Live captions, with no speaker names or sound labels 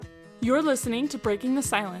You're listening to Breaking the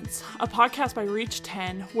Silence, a podcast by Reach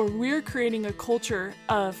 10, where we're creating a culture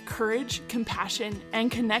of courage, compassion, and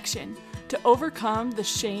connection to overcome the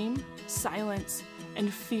shame, silence,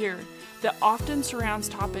 and fear that often surrounds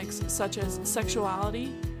topics such as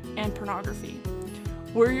sexuality and pornography.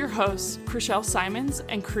 We're your hosts, Chriselle Simons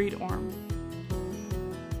and Creed Orm.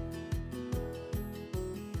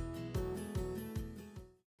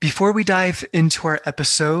 Before we dive into our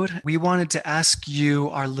episode, we wanted to ask you,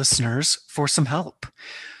 our listeners, for some help.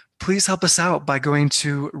 Please help us out by going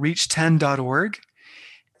to reach10.org.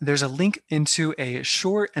 There's a link into a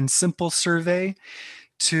short and simple survey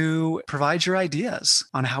to provide your ideas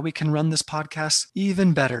on how we can run this podcast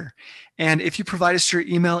even better. And if you provide us your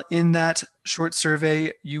email in that short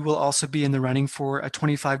survey, you will also be in the running for a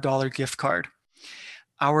 $25 gift card.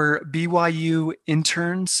 Our BYU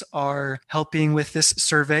interns are helping with this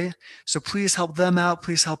survey, so please help them out.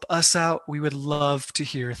 Please help us out. We would love to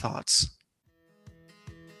hear your thoughts.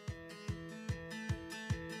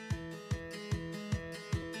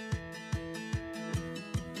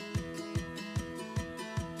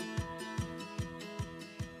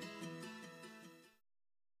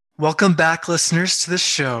 Welcome back, listeners, to the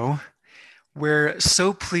show. We're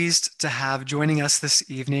so pleased to have joining us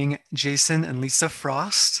this evening Jason and Lisa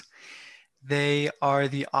Frost. They are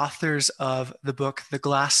the authors of the book The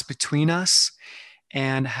Glass Between Us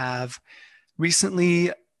and have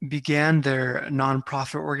recently began their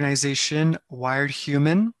nonprofit organization, Wired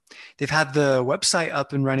Human. They've had the website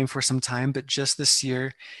up and running for some time, but just this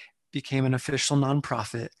year became an official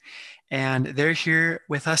nonprofit. And they're here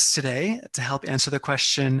with us today to help answer the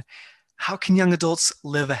question, how can young adults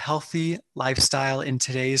live a healthy lifestyle in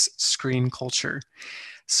today's screen culture?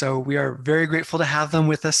 So we are very grateful to have them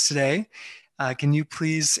with us today. Can you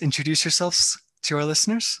please introduce yourselves to our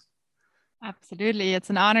listeners? Absolutely.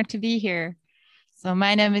 It's an honor to be here. So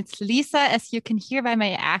my name is Lisa. As you can hear by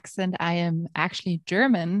my accent, I am actually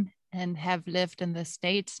German and have lived in the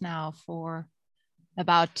States now for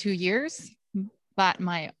about 2 years. But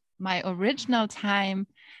my original time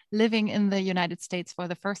living in the United States for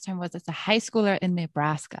the first time was as a high schooler in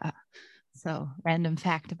Nebraska. So random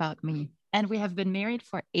fact about me. And we have been married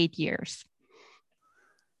for 8 years.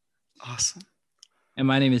 Awesome. And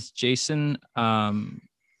my name is Jason.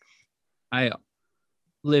 I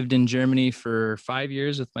lived in Germany for 5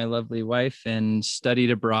 years with my lovely wife and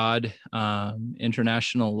studied abroad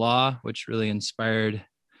international law, which really inspired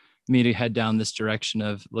me to head down this direction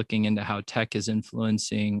of looking into how tech is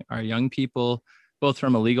influencing our young people, both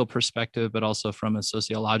from a legal perspective, but also from a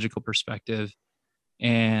sociological perspective.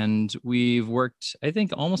 And we've worked, I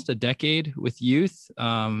think, almost a decade with youth,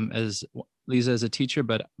 as Lisa as a teacher,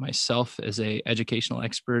 but myself as an educational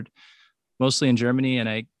expert, mostly in Germany. And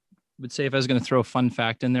I would say if I was going to throw a fun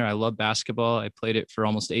fact in there, I love basketball. I played it for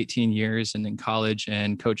almost 18 years and in college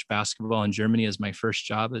and coached basketball in Germany as my first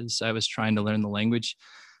job as I was trying to learn the language.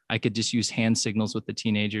 I could just use hand signals with the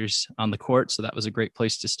teenagers on the court. So that was a great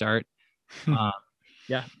place to start.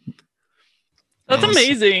 Yeah. That's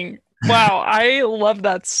amazing. Wow. I love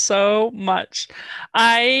that so much.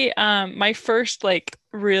 My first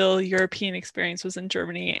real European experience was in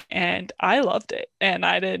Germany and I loved it. And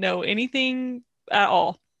I didn't know anything at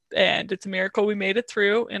all. And it's a miracle we made it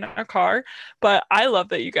through in our car. But I love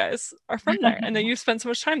that you guys are from there and that you spent so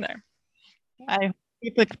much time there. I hope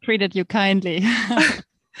people treated you kindly.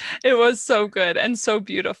 It was so good and so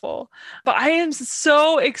beautiful. But I am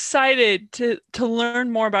so excited to learn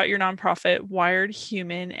more about your nonprofit, Wired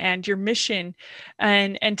Human, and your mission,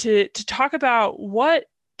 and to talk about what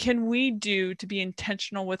can we do to be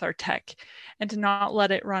intentional with our tech and to not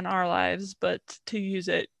let it run our lives, but to use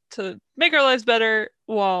it to make our lives better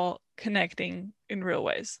while connecting in real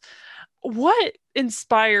ways. What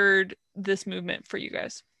inspired this movement for you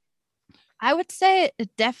guys? I would say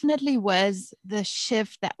it definitely was the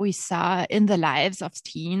shift that we saw in the lives of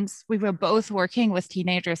teens. We were both working with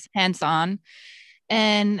teenagers hands-on,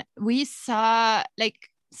 and we saw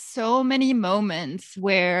so many moments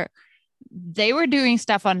where they were doing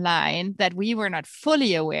stuff online that we were not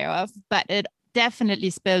fully aware of, but it definitely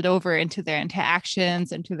spilled over into their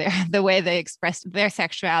interactions, into the way they expressed their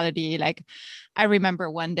sexuality. I remember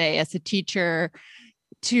one day as a teacher,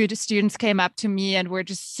 2 students came up to me and were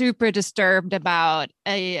just super disturbed about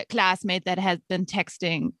a classmate that had been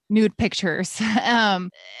texting nude pictures.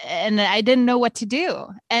 And I didn't know what to do.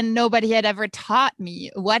 And nobody had ever taught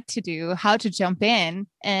me what to do, how to jump in.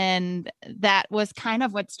 And that was kind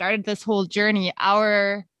of what started this whole journey.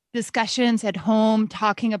 Our discussions at home,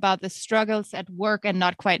 talking about the struggles at work and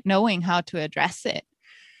not quite knowing how to address it,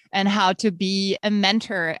 and how to be a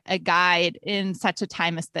mentor, a guide in such a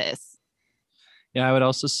time as this. Yeah, I would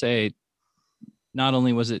also say not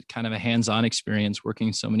only was it kind of a hands-on experience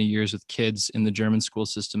working so many years with kids in the German school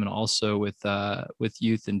system and also with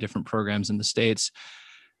youth in different programs in the States,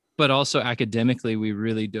 but also academically, we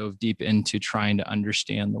really dove deep into trying to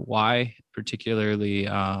understand the why, particularly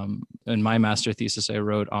in my master thesis, I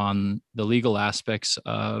wrote on the legal aspects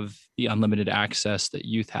of the unlimited access that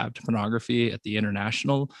youth have to pornography at the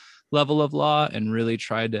international level of law, and really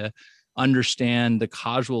tried to understand the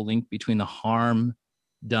causal link between the harm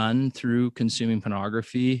done through consuming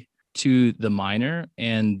pornography to the minor.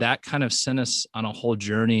 And that kind of sent us on a whole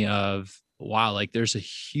journey of, wow, like there's a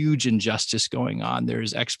huge injustice going on.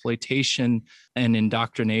 There's exploitation and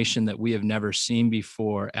indoctrination that we have never seen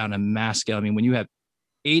before on a mass scale. I mean, when you have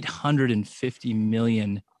 850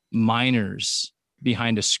 million minors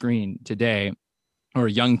behind a screen today, or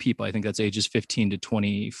young people, I think that's ages 15 to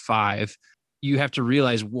 25, you have to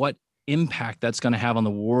realize what impact that's going to have on the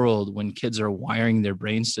world when kids are wiring their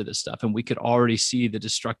brains to this stuff. And we could already see the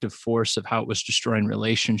destructive force of how it was destroying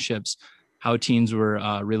relationships, how teens were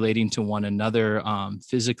relating to one another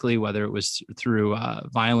physically, whether it was through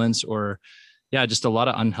violence or, yeah, just a lot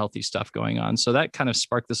of unhealthy stuff going on. So that kind of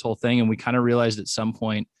sparked this whole thing. And we kind of realized at some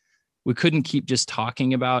point we couldn't keep just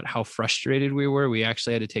talking about how frustrated we were. We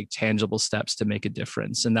actually had to take tangible steps to make a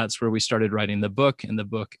difference. And that's where we started writing the book, and the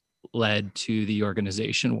book led to the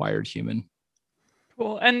organization Wired Human.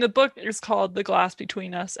 Cool. And the book is called The Glass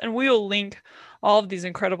Between Us, and we will link all of these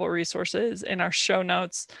incredible resources in our show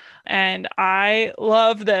notes. And I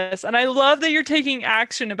love this. And I love that you're taking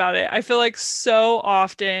action about it. I feel like so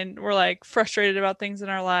often we're like frustrated about things in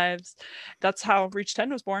our lives. That's how Reach 10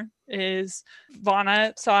 was born. Is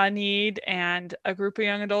Vana saw a need, and a group of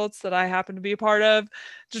young adults that I happen to be a part of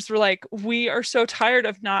just were like, we are so tired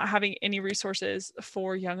of not having any resources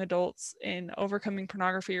for young adults in overcoming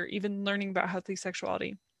pornography or even learning about healthy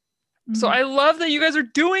sexuality. So I love that you guys are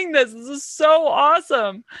doing this. This is so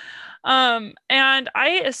awesome. And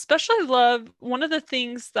I especially love, one of the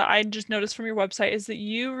things that I just noticed from your website is that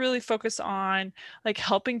you really focus on like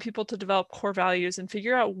helping people to develop core values and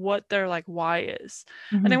figure out what their like why is.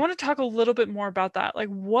 And I want to talk a little bit more about that. Like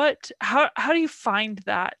how do you find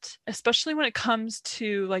that, especially when it comes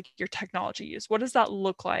to like your technology use? What does that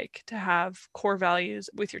look like to have core values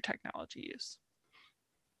with your technology use?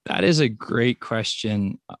 That is a great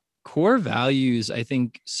question. Core values, I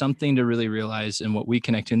think something to really realize, and what we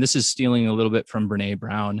connect to, and this is stealing a little bit from Brene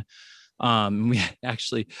Brown. We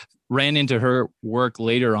actually ran into her work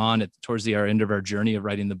later on towards the end of our journey of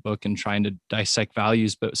writing the book and trying to dissect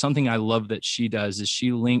values. But something I love that she does is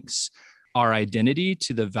she links our identity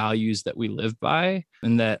to the values that we live by,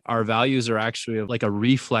 and that our values are actually like a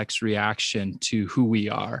reflex reaction to who we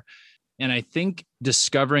are. And I think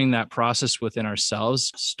discovering that process within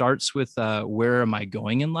ourselves starts with where am I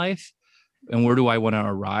going in life, and where do I want to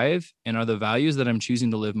arrive? And are the values that I'm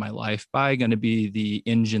choosing to live my life by going to be the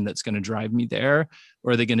engine that's going to drive me there,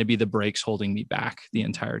 or are they going to be the brakes holding me back the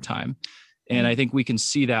entire time? And I think we can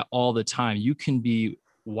see that all the time. You can be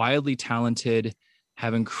wildly talented,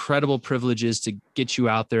 have incredible privileges to get you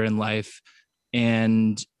out there in life,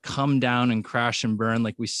 and come down and crash and burn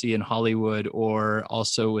like we see in Hollywood, or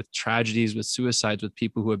also with tragedies, with suicides, with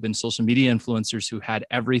people who have been social media influencers who had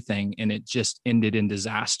everything and it just ended in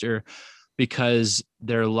disaster because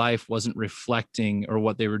their life wasn't reflecting, or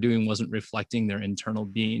what they were doing wasn't reflecting their internal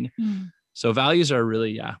being. So values are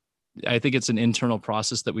really, I think it's an internal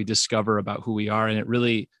process that we discover about who we are.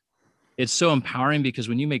 And it's so empowering, because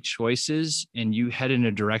when you make choices and you head in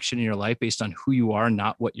a direction in your life based on who you are,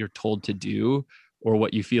 not what you're told to do or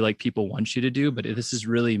what you feel like people want you to do, but this is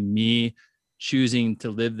really me choosing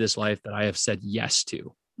to live this life that I have said yes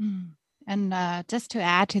to. And just to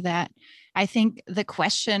add to that, I think the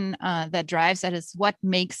question that drives that is what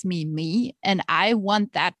makes me me? And I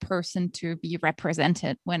want that person to be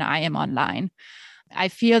represented when I am online. I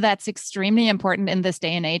feel that's extremely important in this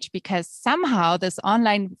day and age, because somehow this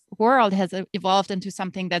online world has evolved into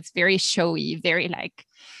something that's very showy, very like,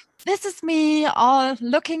 this is me, all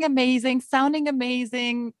looking amazing, sounding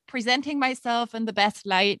amazing, presenting myself in the best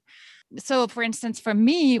light. So for instance, for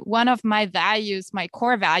me, one of my values, my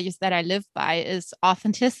core values that I live by is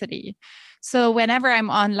authenticity. So whenever I'm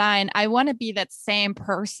online, I want to be that same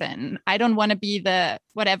person. I don't want to be the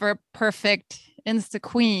whatever perfect Insta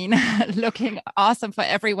queen looking awesome for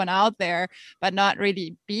everyone out there, but not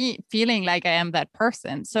really feeling like I am that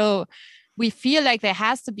person. So we feel like there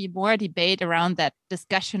has to be more debate around that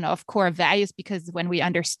discussion of core values, because when we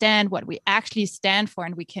understand what we actually stand for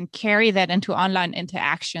and we can carry that into online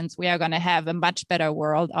interactions, we are going to have a much better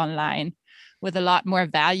world online with a lot more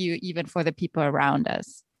value, even for the people around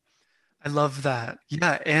us. I love that.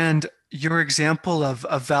 Yeah. And your example of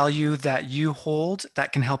a value that you hold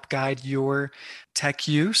that can help guide your tech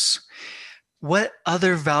use. What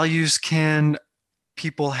other values can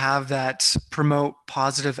people have that promote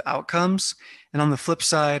positive outcomes? And on the flip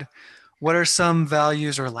side, what are some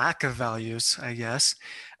values or lack of values, I guess,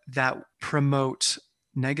 that promote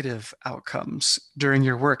negative outcomes during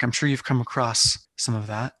your work? I'm sure you've come across some of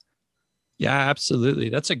that. Yeah, absolutely.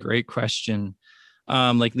 That's a great question.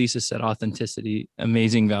 Like Lisa said, authenticity,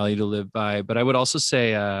 amazing value to live by. But I would also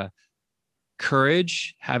say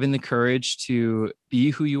courage, having the courage to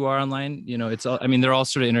be who you are online. You know, it's all, I mean, they're all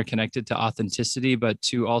sort of interconnected to authenticity, but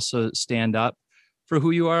to also stand up for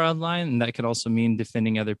who you are online. And that could also mean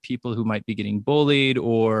defending other people who might be getting bullied,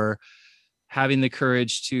 or having the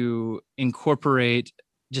courage to incorporate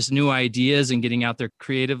just new ideas and getting out there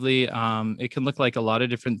creatively. It can look like a lot of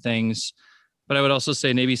different things. But I would also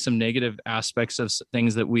say maybe some negative aspects of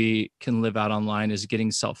things that we can live out online is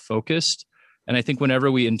getting self-focused. And I think whenever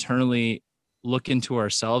we internally look into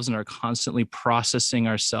ourselves and are constantly processing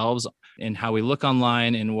ourselves and how we look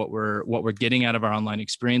online and what we're getting out of our online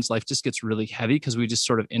experience, life just gets really heavy because we just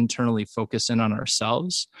sort of internally focus in on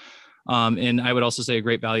ourselves. And I would also say a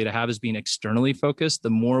great value to have is being externally focused. The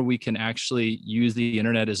more we can actually use the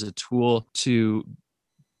internet as a tool to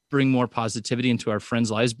bring more positivity into our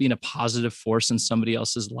friends' lives, being a positive force in somebody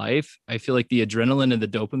else's life. I feel like the adrenaline and the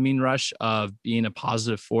dopamine rush of being a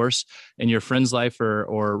positive force in your friend's life,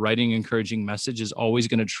 or writing encouraging message, is always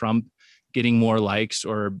going to trump getting more likes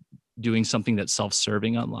or doing something that's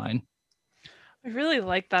self-serving online. I really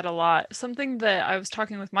like that a lot. Something that I was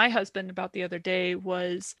talking with my husband about the other day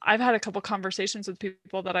was I've had a couple conversations with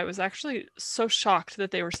people that I was actually so shocked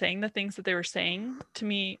that they were saying the things that they were saying to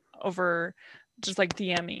me over just like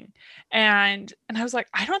DMing. And I was like,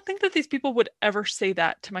 I don't think that these people would ever say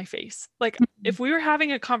that to my face. Like if we were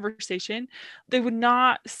having a conversation, they would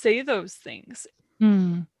not say those things.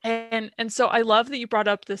 And so I love that you brought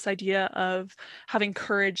up this idea of having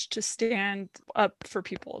courage to stand up for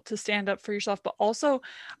people, to stand up for yourself, but also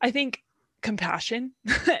I think compassion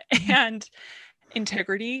and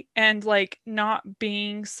integrity, and like not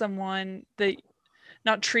being someone that,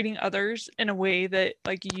 not treating others in a way that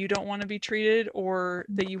like you don't want to be treated, or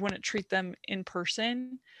that you wouldn't treat them in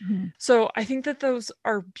person. So I think that those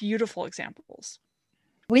are beautiful examples.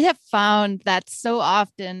 We have found that so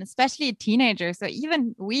often, especially teenagers, so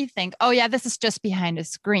even we think, oh yeah, this is just behind a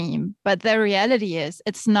screen. But the reality is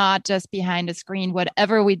it's not just behind a screen.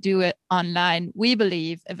 Whatever we do it online, we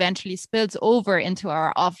believe eventually spills over into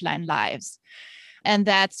our offline lives. And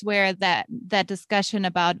that's where that discussion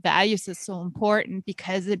about values is so important,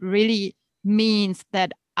 because it really means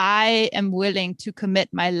that I am willing to commit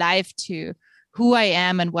my life to who I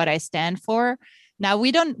am and what I stand for. Now,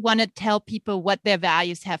 we don't want to tell people what their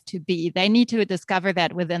values have to be. They need to discover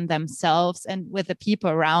that within themselves and with the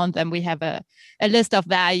people around them. We have a list of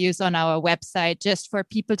values on our website just for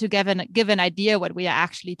people to give an idea what we are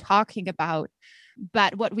actually talking about.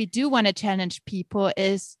 But what we do want to challenge people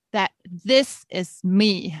is that this is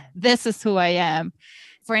me. This is who I am.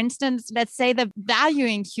 For instance, let's say the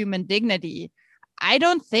valuing human dignity. I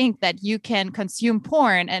don't think that you can consume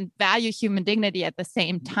porn and value human dignity at the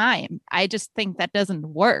same time. I just think that doesn't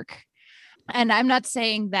work. And I'm not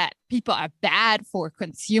saying that people are bad for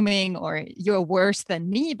consuming or you're worse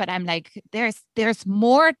than me, but I'm like, there's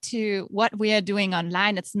more to what we are doing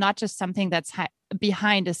online. It's not just something that's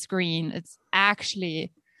behind a screen. It's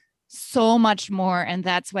actually so much more. And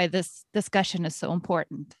that's why this discussion is so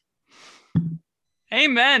important.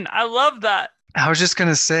 Amen. I love that. I was just going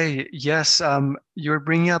to say, yes, you're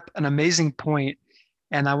bringing up an amazing point,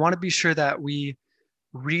 and I want to be sure that we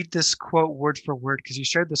read this quote word for word, because you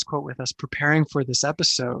shared this quote with us preparing for this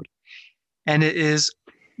episode. And it is,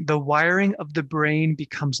 "The wiring of the brain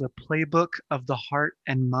becomes the playbook of the heart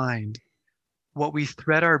and mind. What we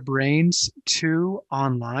thread our brains to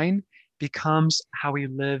online becomes how we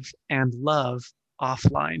live and love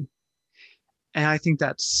offline." And I think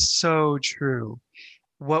that's so true.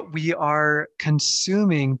 What we are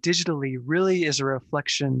consuming digitally really is a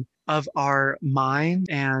reflection of our mind,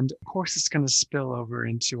 and of course it's going to spill over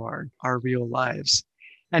into our real lives.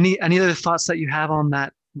 Any other thoughts that you have on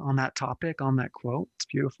that topic, on that quote? It's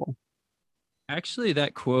beautiful. Actually,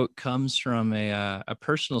 that quote comes from a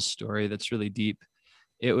personal story that's really deep.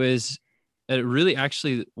 It was really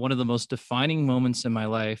actually one of the most defining moments in my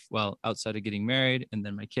life, well, outside of getting married and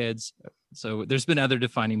then my kids. So there's been other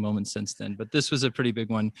defining moments since then, but this was a pretty big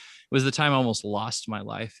one. It was the time I almost lost my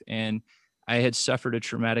life. And I had suffered a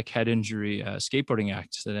traumatic head injury, a skateboarding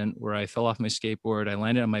accident where I fell off my skateboard. I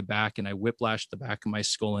landed on my back and I whiplashed the back of my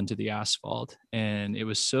skull into the asphalt. And it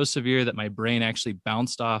was so severe that my brain actually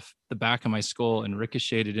bounced off the back of my skull and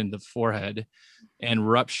ricocheted into the forehead and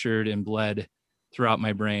ruptured and bled throughout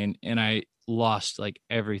my brain. And I lost like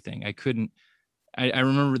everything. I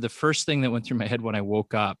remember the first thing that went through my head when I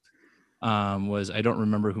woke up was I don't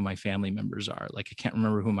remember who my family members are. Like, I can't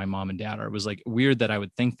remember who my mom and dad are. It was like weird that I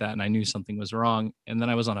would think that, and I knew something was wrong. And then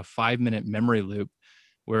I was on a 5-minute memory loop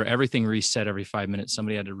where everything reset every 5 minutes.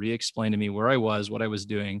 Somebody had to re-explain to me where I was, what I was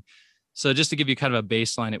doing. So just to give you kind of a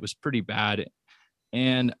baseline, it was pretty bad.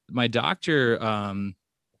 And my doctor,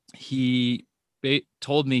 he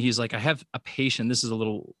told me, he's like, I have a patient. This is a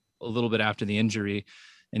little bit after the injury.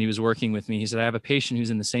 And he was working with me. He said, I have a patient who's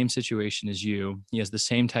in the same situation as you. He has the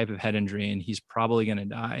same type of head injury and he's probably going to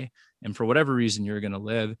die. And for whatever reason, you're going to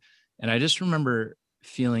live. And I just remember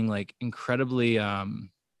feeling like incredibly,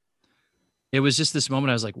 it was just this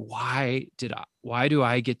moment. I was like, why do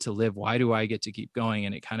I get to live? Why do I get to keep going?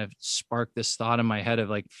 And it kind of sparked this thought in my head of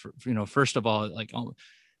like, first of all, like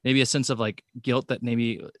maybe a sense of like guilt that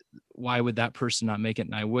maybe why would that person not make it?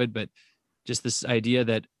 And I would, but just this idea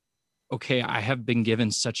that, okay, I have been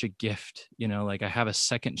given such a gift, like I have a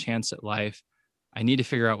second chance at life. I need to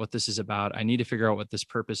figure out what this is about. I need to figure out what this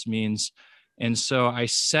purpose means. And so I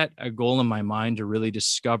set a goal in my mind to really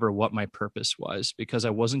discover what my purpose was, because I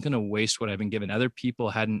wasn't going to waste what I've been given. Other people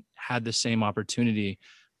hadn't had the same opportunity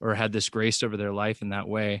or had this grace over their life in that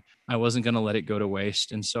way. I wasn't going to let it go to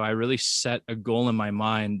waste. And so I really set a goal in my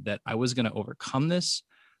mind that I was going to overcome this.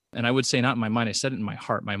 And I would say not in my mind, I said it in my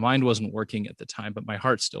heart. My mind wasn't working at the time, but my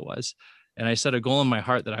heart still was. And I set a goal in my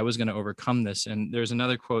heart that I was going to overcome this. And there's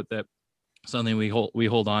another quote that something we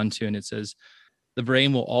hold on to, and it says, the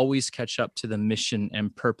brain will always catch up to the mission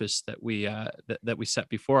and purpose that we set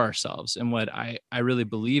before ourselves. And what I really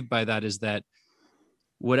believe by that is that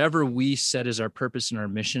whatever we set as our purpose and our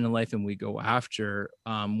mission in life and we go after,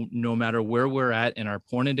 no matter where we're at in our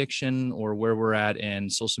porn addiction or where we're at in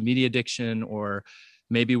social media addiction, or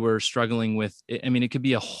maybe we're struggling with, it could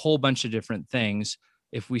be a whole bunch of different things.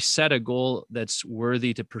 If we set a goal that's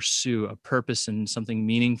worthy to pursue, a purpose and something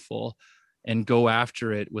meaningful, and go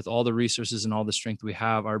after it with all the resources and all the strength we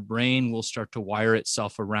have, our brain will start to wire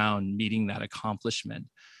itself around meeting that accomplishment.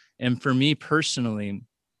 And for me personally,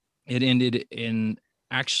 it ended in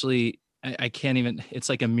actually, I can't even, it's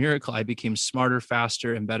like a miracle. I became smarter,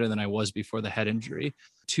 faster, and better than I was before the head injury,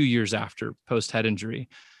 2 years after post head injury.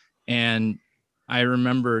 And I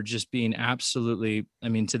remember just being absolutely,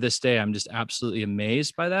 to this day, I'm just absolutely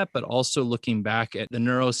amazed by that, but also looking back at the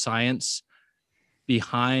neuroscience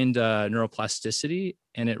behind neuroplasticity.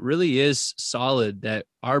 And it really is solid that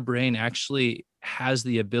our brain actually has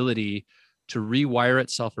the ability to rewire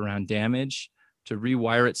itself around damage, to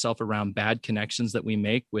rewire itself around bad connections that we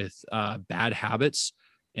make with bad habits,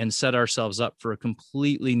 and set ourselves up for a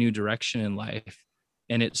completely new direction in life.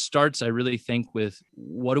 And it starts, I really think, with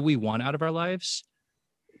what do we want out of our lives?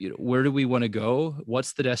 Where do we want to go?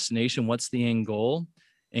 What's the destination? What's the end goal?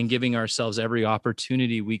 And giving ourselves every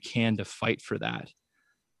opportunity we can to fight for that.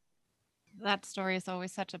 That story is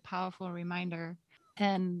always such a powerful reminder.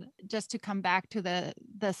 And just to come back to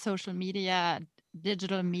the social media,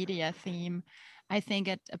 digital media theme, I think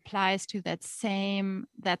it applies to that same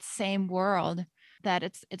world, that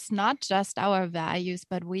it's not just our values,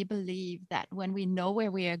 but we believe that when we know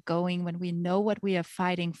where we are going, when we know what we are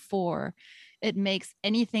fighting for, it makes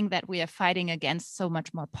anything that we are fighting against so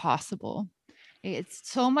much more possible. It's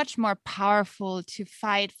so much more powerful to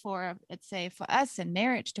fight for, let's say, for us in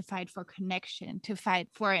marriage, to fight for connection, to fight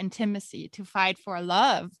for intimacy, to fight for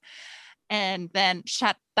love, and then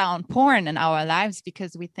shut down porn in our lives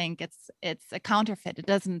because we think it's a counterfeit. It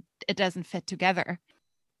doesn't fit together.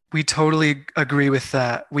 We totally agree with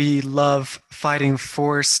that. We love fighting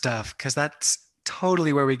for stuff because that's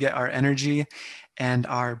totally where we get our energy and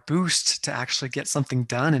our boost to actually get something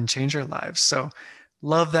done and change our lives. So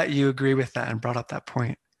love that you agree with that and brought up that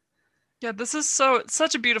point. Yeah, this is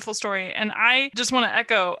such a beautiful story. And I just want to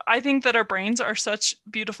echo, I think that our brains are such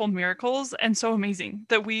beautiful miracles and so amazing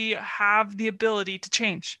that we have the ability to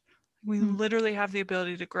change. We literally have the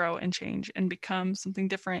ability to grow and change and become something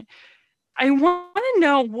different. I want to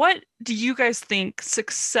know, what do you guys think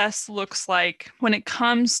success looks like when it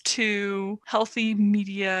comes to healthy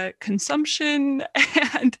media consumption?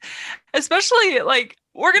 And especially, like,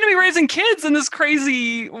 we're going to be raising kids in this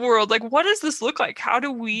crazy world. Like, what does this look like? How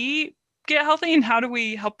do we get healthy and how do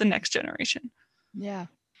we help the next generation? Yeah,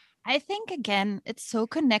 I think, again, it's so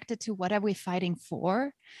connected to what are we fighting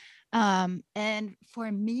for? And for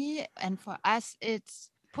me and for us, it's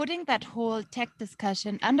putting that whole tech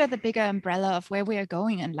discussion under the bigger umbrella of where we are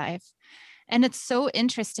going in life. And it's so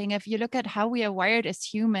interesting if you look at how we are wired as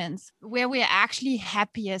humans, where we are actually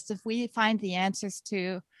happiest if we find the answers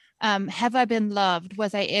to have I been loved?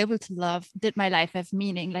 Was I able to love? Did my life have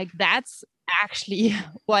meaning? Like that's actually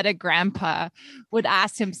what a grandpa would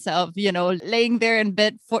ask himself, laying there in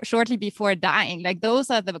bed shortly before dying. Like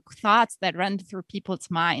those are the thoughts that run through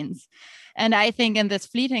people's minds. And I think in this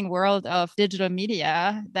fleeting world of digital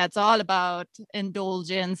media, that's all about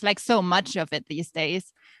indulgence, like so much of it these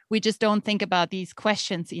days. We just don't think about these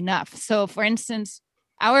questions enough. So, for instance,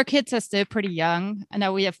 our kids are still pretty young. I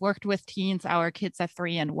know we have worked with teens. Our kids are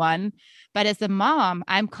 3 and 1. But as a mom,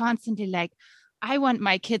 I'm constantly like, I want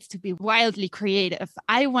my kids to be wildly creative.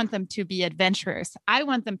 I want them to be adventurous. I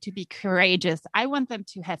want them to be courageous. I want them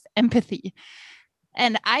to have empathy.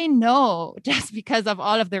 And I know just because of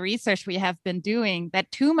all of the research we have been doing that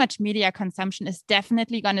too much media consumption is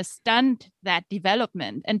definitely going to stunt that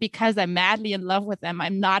development. And because I'm madly in love with them,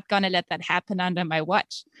 I'm not going to let that happen under my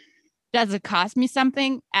watch. Does it cost me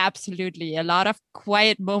something? Absolutely. A lot of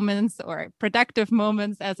quiet moments or productive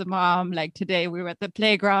moments as a mom. Like today, we were at the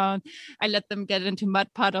playground. I let them get into mud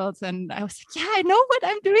puddles. And I was like, yeah, I know what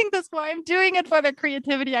I'm doing this for. I'm doing it for their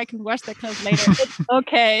creativity. I can wash their clothes later. It's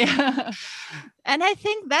okay. And I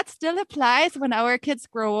think that still applies when our kids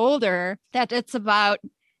grow older, that it's about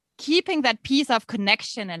keeping that piece of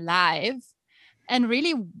connection alive. And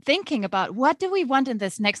really thinking about what do we want in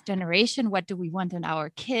this next generation? What do we want in our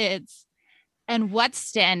kids? And what's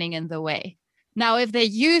standing in the way? Now, if they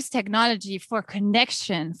use technology for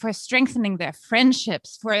connection, for strengthening their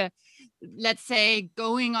friendships, for, let's say,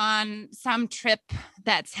 going on some trip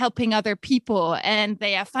that's helping other people and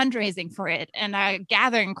they are fundraising for it and are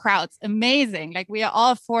gathering crowds, amazing. Like we are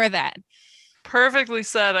all for that. Perfectly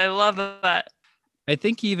said. I love that. I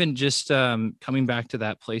think even just coming back to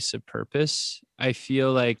that place of purpose, I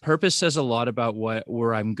feel like purpose says a lot about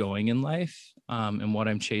where I'm going in life and what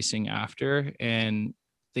I'm chasing after, and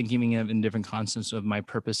thinking of in different concepts of my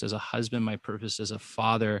purpose as a husband, my purpose as a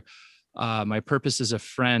father, my purpose as a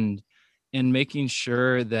friend, and making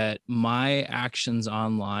sure that my actions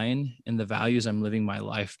online and the values I'm living my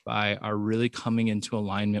life by are really coming into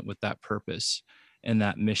alignment with that purpose and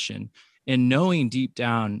that mission. And knowing deep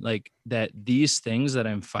down, like that these things that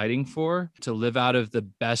I'm fighting for to live out of the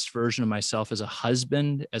best version of myself as a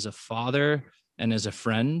husband, as a father, and as a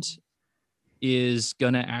friend is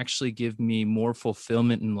going to actually give me more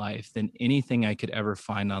fulfillment in life than anything I could ever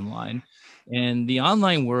find online. And the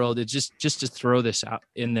online world, it's just to throw this out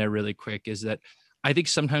in there really quick, is that I think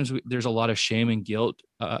sometimes there's a lot of shame and guilt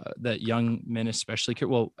that young men especially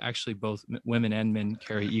carry. Well, actually both women and men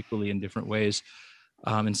carry equally in different ways.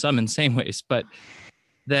 In some insane ways, but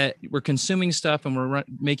that we're consuming stuff and we're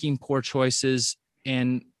making poor choices,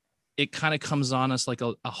 and it kind of comes on us like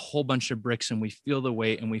a whole bunch of bricks, and we feel the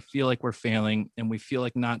weight and we feel like we're failing and we feel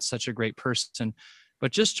like not such a great person.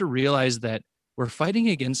 But just to realize that we're fighting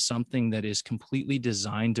against something that is completely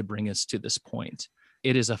designed to bring us to this point.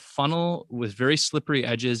 It is a funnel with very slippery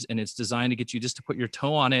edges, and it's designed to get you just to put your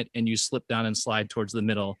toe on it and you slip down and slide towards the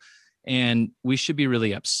middle. And we should be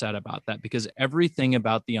really upset about that, because everything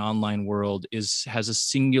about the online world has a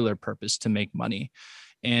singular purpose: to make money.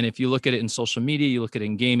 And if you look at it in social media, you look at it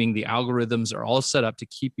in gaming, the algorithms are all set up to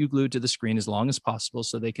keep you glued to the screen as long as possible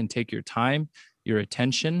so they can take your time, your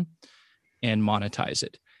attention, and monetize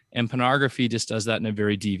it. And pornography just does that in a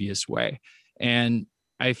very devious way. And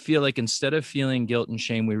I feel like instead of feeling guilt and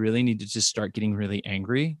shame, we really need to just start getting really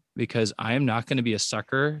angry, because I am not going to be a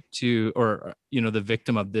sucker to, or, the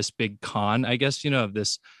victim of this big con, I guess,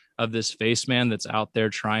 of this face man that's out there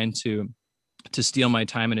trying to steal my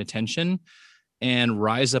time and attention, and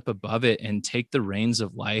rise up above it and take the reins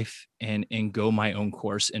of life and go my own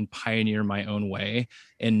course and pioneer my own way,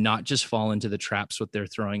 and not just fall into the traps what they're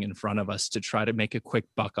throwing in front of us to try to make a quick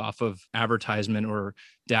buck off of advertisement or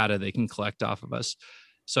data they can collect off of us.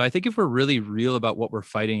 So I think if we're really real about what we're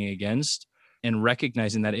fighting against and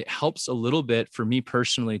recognizing that, it helps a little bit for me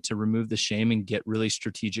personally to remove the shame and get really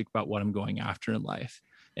strategic about what I'm going after in life,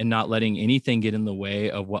 and not letting anything get in the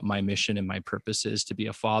way of what my mission and my purpose is: to be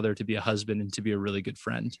a father, to be a husband, and to be a really good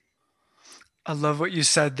friend. I love what you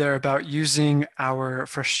said there about using our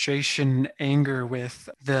frustration, anger with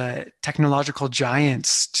the technological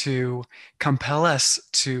giants to compel us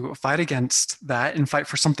to fight against that and fight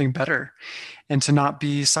for something better, and to not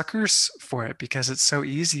be suckers for it, because it's so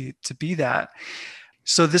easy to be that.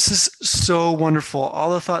 So this is so wonderful.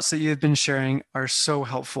 All the thoughts that you have been sharing are so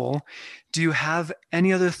helpful. Do you have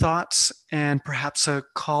any other thoughts and perhaps a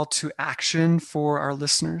call to action for our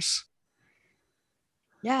listeners?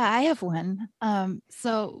 Yeah, I have one.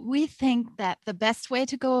 So we think that the best way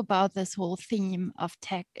to go about this whole theme of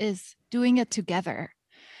tech is doing it together.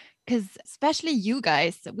 Because especially you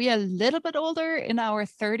guys, we are a little bit older in our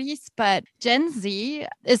 30s, but Gen Z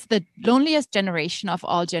is the loneliest generation of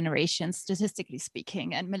all generations, statistically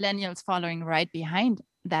speaking, and millennials following right behind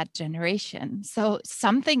that generation. So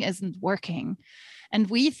something isn't working.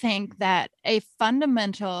 And we think that a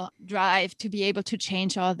fundamental drive to be able to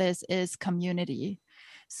change all this is community.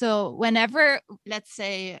 So whenever, let's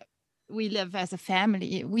say, we live as a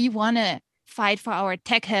family, we want to fight for our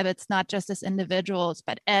tech habits, not just as individuals,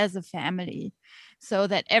 but as a family, so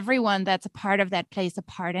that everyone that's a part of that plays a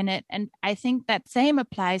part in it. And I think that same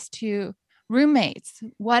applies to roommates.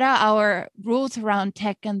 What are our rules around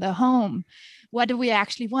tech in the home? What do we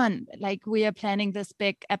actually want? Like, we are planning this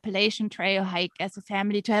big Appalachian Trail hike as a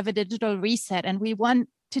family to have a digital reset, and we want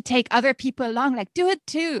to take other people along. Like, do it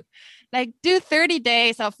too. Like, do 30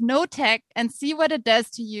 days of no tech and see what it does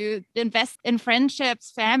to you. Invest in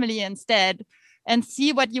friendships, family instead, and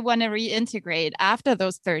see what you want to reintegrate after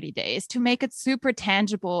those 30 days to make it super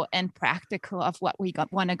tangible and practical of what we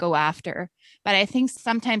want to go after. But I think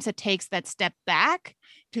sometimes it takes that step back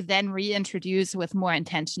to then reintroduce with more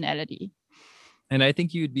intentionality. And I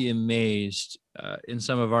think you'd be amazed in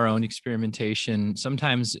some of our own experimentation.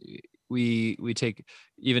 Sometimes we take,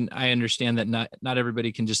 even I understand that not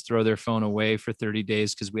everybody can just throw their phone away for 30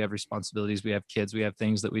 days because we have responsibilities, we have kids, we have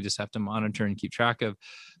things that we just have to monitor and keep track of.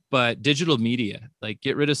 But digital media, like,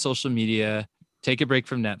 get rid of social media, take a break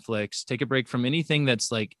from Netflix, take a break from anything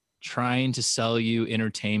that's like trying to sell you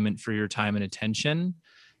entertainment for your time and attention,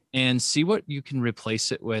 and see what you can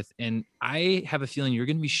replace it with. And I have a feeling you're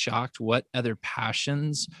going to be shocked what other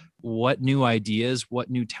passions, what new ideas, what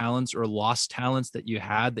new talents or lost talents that you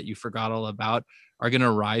had that you forgot all about are going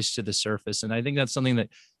to rise to the surface. And I think that's something that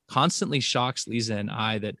constantly shocks Lisa and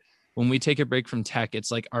I, that when we take a break from tech,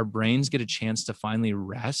 it's like our brains get a chance to finally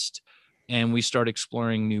rest, and we start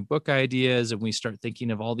exploring new book ideas, and we start thinking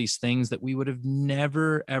of all these things that we would have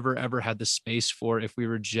never, ever had the space for if we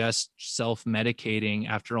were just self-medicating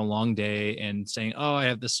after a long day and saying, oh, I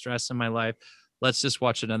have this stress in my life, let's just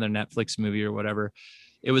watch another Netflix movie or whatever.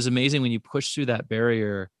 It was amazing when you push through that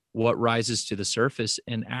barrier, what rises to the surface,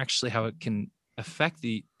 and actually how it can affect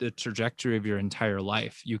the trajectory of your entire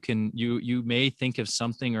life. You may think of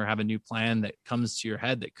something or have a new plan that comes to your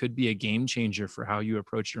head that could be a game changer for how you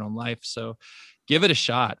approach your own life. So give it a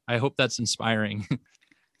shot. I hope that's inspiring.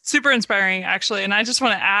 Super inspiring, actually. And I just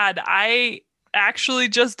want to add, I actually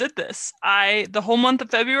just did this. The whole month of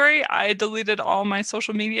February, I deleted all my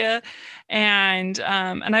social media, and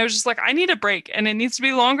I was just like, I need a break, and it needs to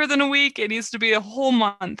be longer than a week. It needs to be a whole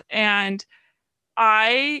month. And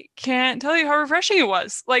I can't tell you how refreshing it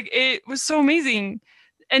was. Like, it was so amazing.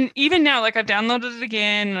 And even now, like, I've downloaded it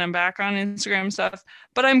again and I'm back on Instagram and stuff,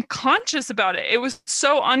 but I'm conscious about it. It was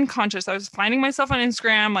so unconscious. I was finding myself on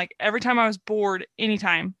Instagram, like, every time I was bored,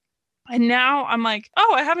 anytime. And now I'm like,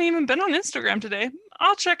 oh, I haven't even been on Instagram today.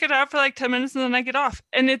 I'll check it out for like 10 minutes and then I get off.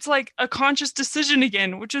 And it's like a conscious decision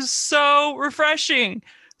again, which is so refreshing.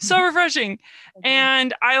 So refreshing.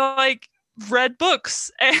 And I like read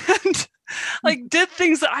books and like did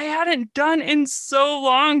things that I hadn't done in so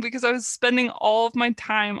long because I was spending all of my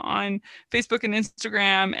time on Facebook and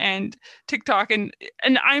Instagram and TikTok, and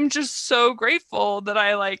I'm just so grateful that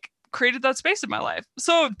I like created that space in my life.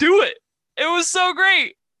 So do it. It was so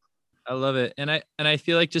great. I love it. And I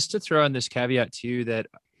feel like, just to throw in this caveat too, that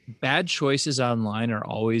bad choices online are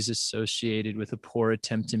always associated with a poor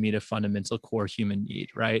attempt to meet a fundamental core human need,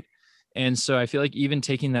 right? And so I feel like even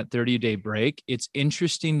taking that 30-day break, it's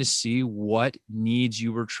interesting to see what needs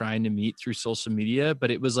you were trying to meet through social media,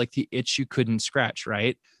 but it was like the itch you couldn't scratch,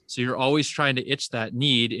 right? So you're always trying to itch that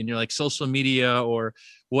need, and you're like, social media or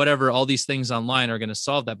whatever, all these things online are going to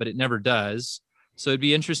solve that, but it never does. So it'd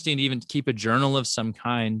be interesting to even keep a journal of some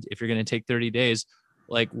kind if you're going to take 30 days.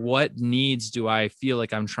 Like, what needs do I feel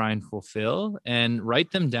like I'm trying to fulfill, and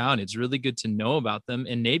write them down. It's really good to know about them.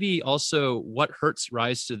 And maybe also, what hurts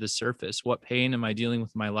rise to the surface. What pain am I dealing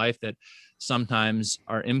with in my life that sometimes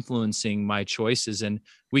are influencing my choices? And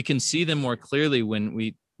we can see them more clearly when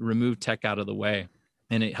we remove tech out of the way.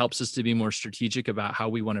 And it helps us to be more strategic about how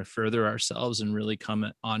we want to further ourselves and really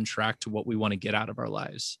come on track to what we want to get out of our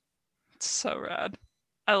lives. It's so rad.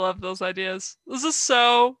 I love those ideas. This is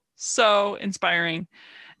so inspiring.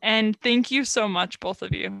 And thank you so much, both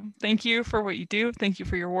of you. Thank you for what you do. Thank you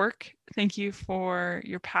for your work. Thank you for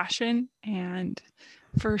your passion and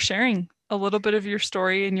for sharing a little bit of your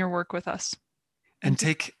story and your work with us. and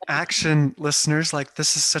take action, listeners. Like,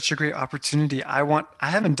 this is such a great opportunity. I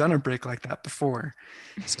haven't done a break like that before.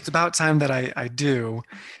 So it's about time that I do.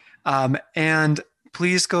 And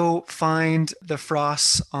please go find the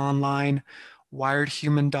Frosts online,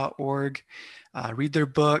 wiredhuman.org. Read their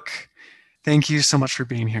book. Thank you so much for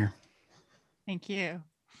being here. Thank you.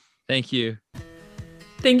 Thank you.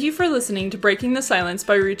 Thank you for listening to Breaking the Silence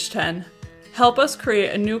by Reach 10. Help us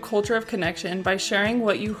create a new culture of connection by sharing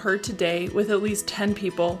what you heard today with at least 10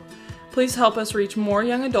 people. Please help us reach more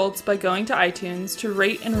young adults by going to iTunes to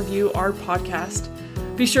rate and review our podcast.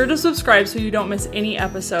 Be sure to subscribe so you don't miss any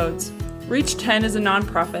episodes. Reach 10 is a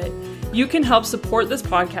nonprofit. You can help support this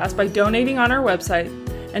podcast by donating on our website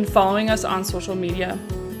and following us on social media.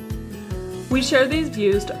 We share these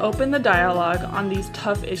views to open the dialogue on these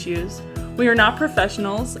tough issues. We are not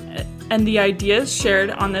professionals, and the ideas shared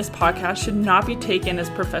on this podcast should not be taken as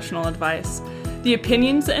professional advice. The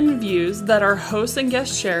opinions and views that our hosts and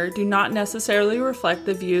guests share do not necessarily reflect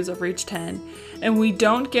the views of Reach 10, and we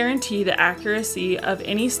don't guarantee the accuracy of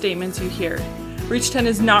any statements you hear. Reach 10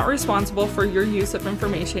 is not responsible for your use of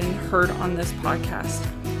information heard on this podcast.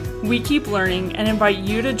 We keep learning and invite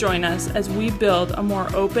you to join us as we build a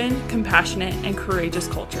more open, compassionate, and courageous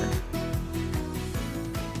culture.